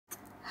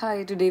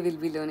Hi, today we'll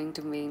be learning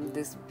to paint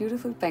this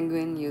beautiful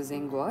penguin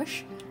using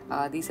gouache.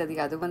 These are the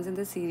other ones in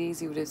the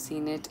series. You would have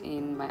seen it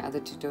in my other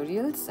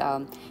tutorials.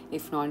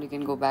 If not, you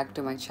can go back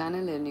to my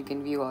channel and you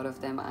can view all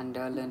of them and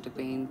learn to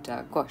paint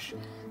gouache.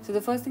 So the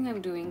first thing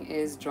I'm doing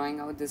is drawing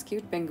out this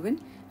cute penguin.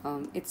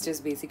 It's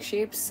just basic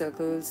shapes,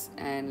 circles,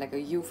 and like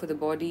a U for the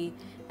body,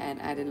 and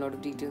add a lot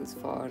of details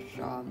for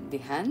the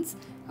hands.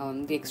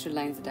 The extra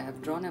lines that I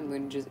have drawn, I'm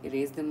going to just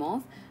erase them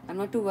off. I'm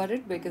not too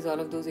worried because all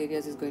of those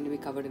areas is going to be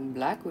covered in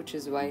black, which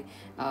is why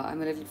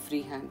I'm a little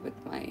freehand with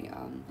my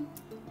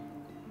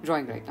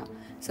drawing right now.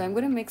 So I'm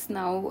going to mix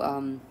now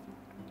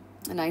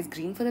a nice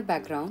green for the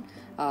background.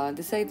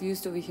 This I've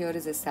used over here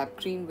is a sap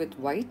green with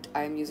white.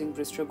 I'm using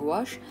Brustro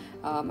gouache.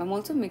 I'm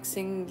also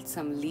mixing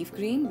some leaf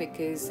green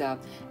because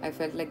I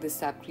felt like the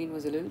sap green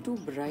was a little too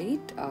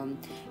bright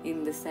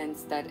in the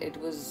sense that it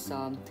was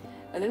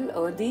a little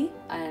earthy,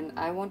 and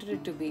I wanted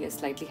it to be a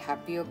slightly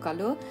happier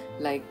color,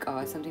 like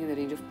something in the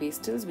range of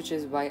pastels, which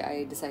is why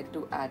I decided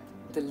to add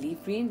the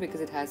leaf green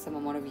because it has some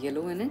amount of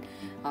yellow in it.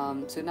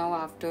 So now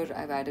after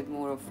I've added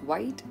more of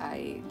white,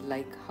 I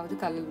like how the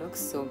color looks,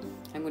 so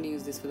I'm going to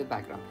use this for the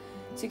background.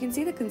 So you can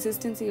see the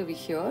consistency over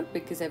here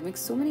because I've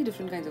mixed so many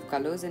different kinds of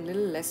colors and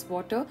little less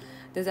water.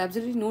 There's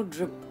absolutely no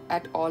drip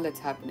at all that's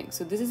happening.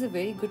 So this is a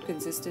very good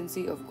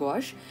consistency of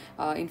gouache.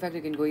 In fact,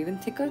 you can go even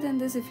thicker than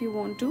this if you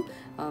want to.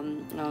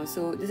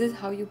 So this is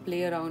how you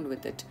play around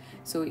with it.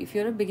 So if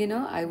you're a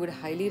beginner, I would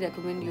highly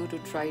recommend you to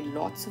try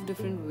lots of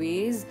different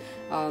ways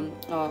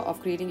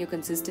of creating your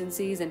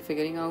consistencies and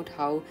figuring out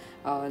how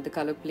the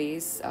color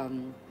plays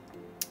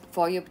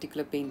for your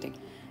particular painting.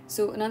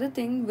 So another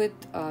thing with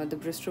the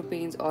Brustro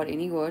paints or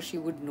any gouache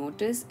you would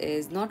notice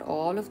is not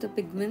all of the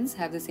pigments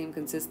have the same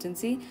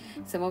consistency.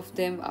 Some of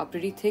them are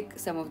pretty thick,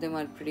 some of them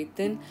are pretty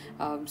thin.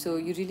 So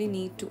you really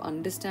need to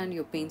understand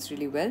your paints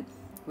really well.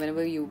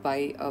 Whenever you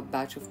buy a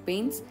batch of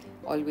paints,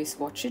 always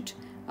swatch it.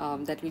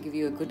 That will give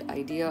you a good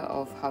idea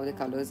of how the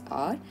colors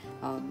are.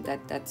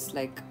 That's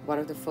like one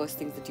of the first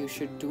things that you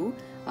should do.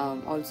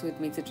 Also, it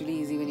makes it really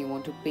easy when you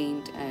want to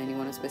paint and you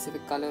want a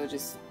specific color.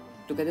 Just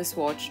look at the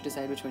swatch,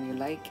 decide which one you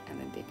like, and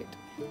then take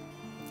it.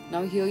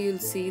 Now here you'll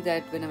see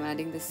that when I'm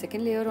adding the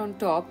second layer on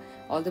top,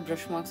 all the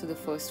brush marks of the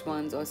first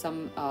ones or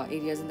some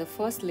areas in the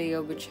first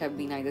layer which have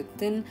been either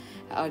thin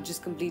are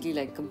just completely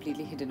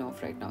hidden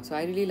off right now. So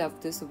I really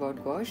love this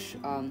about gouache.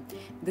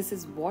 This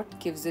is what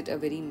gives it a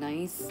very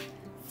nice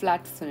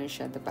flat finish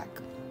at the back.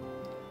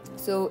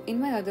 So in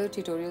my other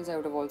tutorials, I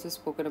would have also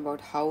spoken about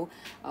how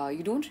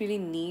you don't really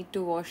need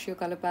to wash your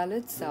color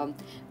palettes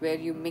where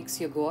you mix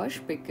your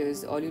gouache,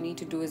 because all you need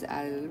to do is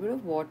add a little bit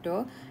of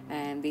water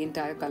and the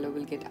entire color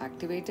will get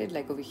activated.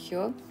 Like over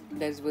here,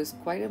 there was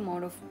quite an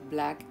amount of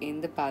black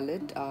in the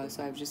palette,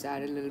 so I've just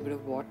added a little bit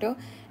of water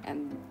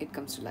and it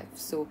comes to life.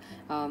 So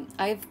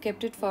I've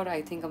kept it for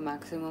I think a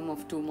maximum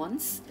of 2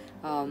 months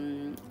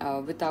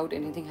without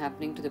anything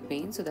happening to the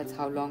paint. So that's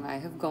how long I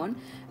have gone,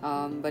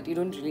 but you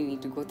don't really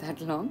need to go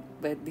that long.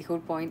 But the whole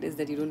point is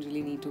that you don't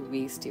really need to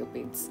waste your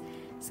paints.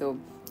 So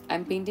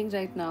I'm painting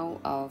right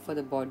now for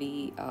the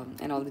body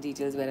and all the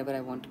details wherever I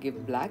want to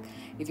give black.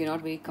 If you're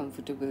not very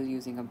comfortable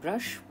using a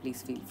brush,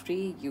 please feel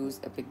free, use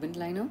a pigment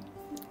liner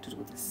to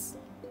do this.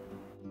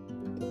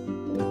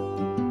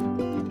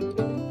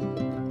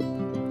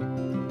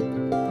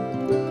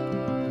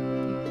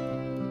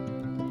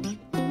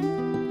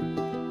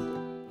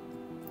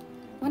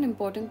 One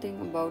important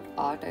thing about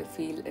art, I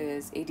feel,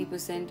 is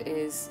 80%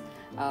 is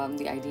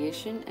the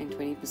ideation and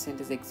 20%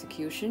 is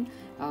execution.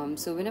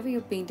 So whenever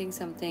you're painting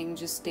something,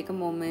 just take a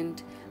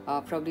moment,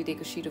 probably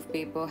take a sheet of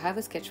paper, have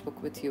a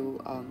sketchbook with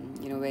you,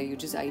 where you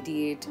just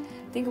ideate,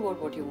 think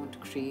about what you want to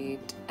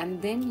create,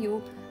 and then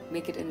you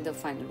make it in the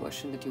final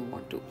version that you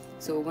want to.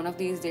 So one of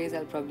these days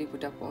I'll probably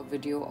put up a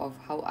video of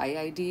how I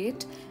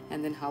ideate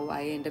and then how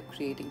I end up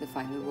creating the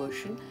final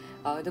version.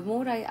 The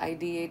more I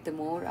ideate, the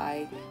more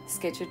I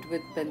sketch it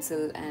with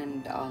pencil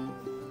and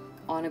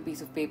on a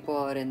piece of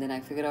paper, and then I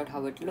figure out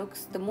how it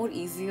looks, the more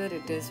easier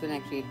it is when I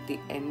create the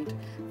end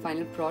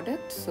final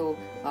product. So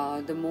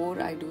the more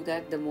I do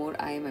that, the more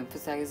I am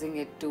emphasizing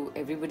it to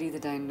everybody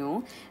that I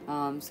know.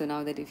 So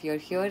now that if you're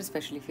here,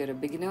 especially if you're a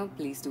beginner,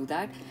 please do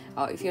that.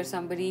 If you're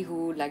somebody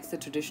who likes the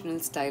traditional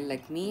style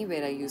like me,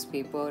 where I use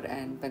paper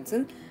and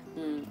pencil,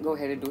 go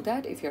ahead and do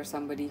that. If you're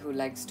somebody who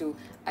likes to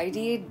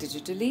ideate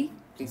digitally,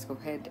 please go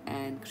ahead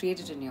and create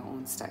it in your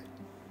own style.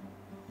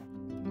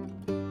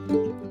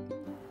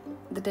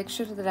 The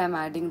texture that I'm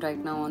adding right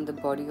now on the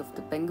body of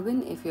the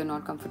penguin, if you're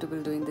not comfortable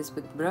doing this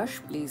with brush,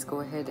 please go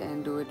ahead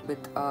and do it with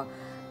a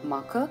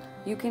marker.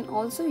 You can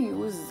also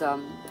use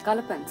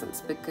color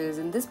pencils, because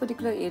in this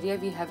particular area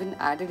we haven't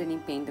added any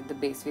paint at the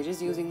base. We're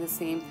just using the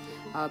same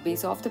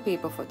base of the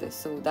paper for this,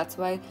 so that's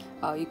why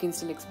you can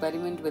still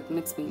experiment with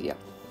mixed media.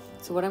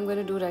 So what I'm going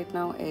to do right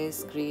now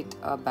is create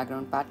a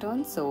background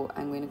pattern. So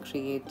I'm going to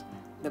create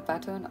the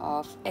pattern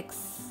of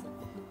X.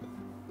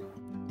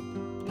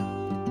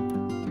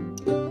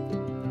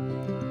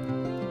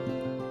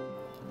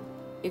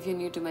 If you're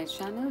new to my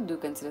channel, do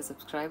consider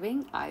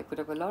subscribing. I put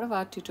up a lot of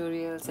art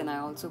tutorials, and I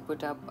also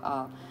put up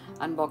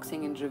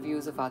unboxing and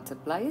reviews of art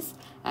supplies.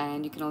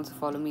 And you can also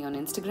follow me on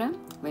Instagram.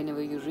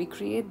 Whenever you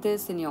recreate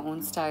this in your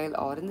own style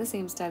or in the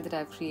same style that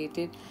I've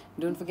created,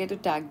 don't forget to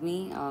tag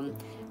me,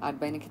 Art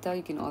by Nikita.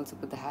 You can also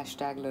put the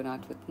hashtag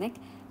LearnArtWithNik.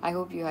 I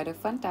hope you had a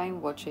fun time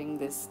watching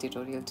this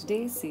tutorial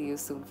today. See you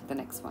soon for the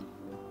next one.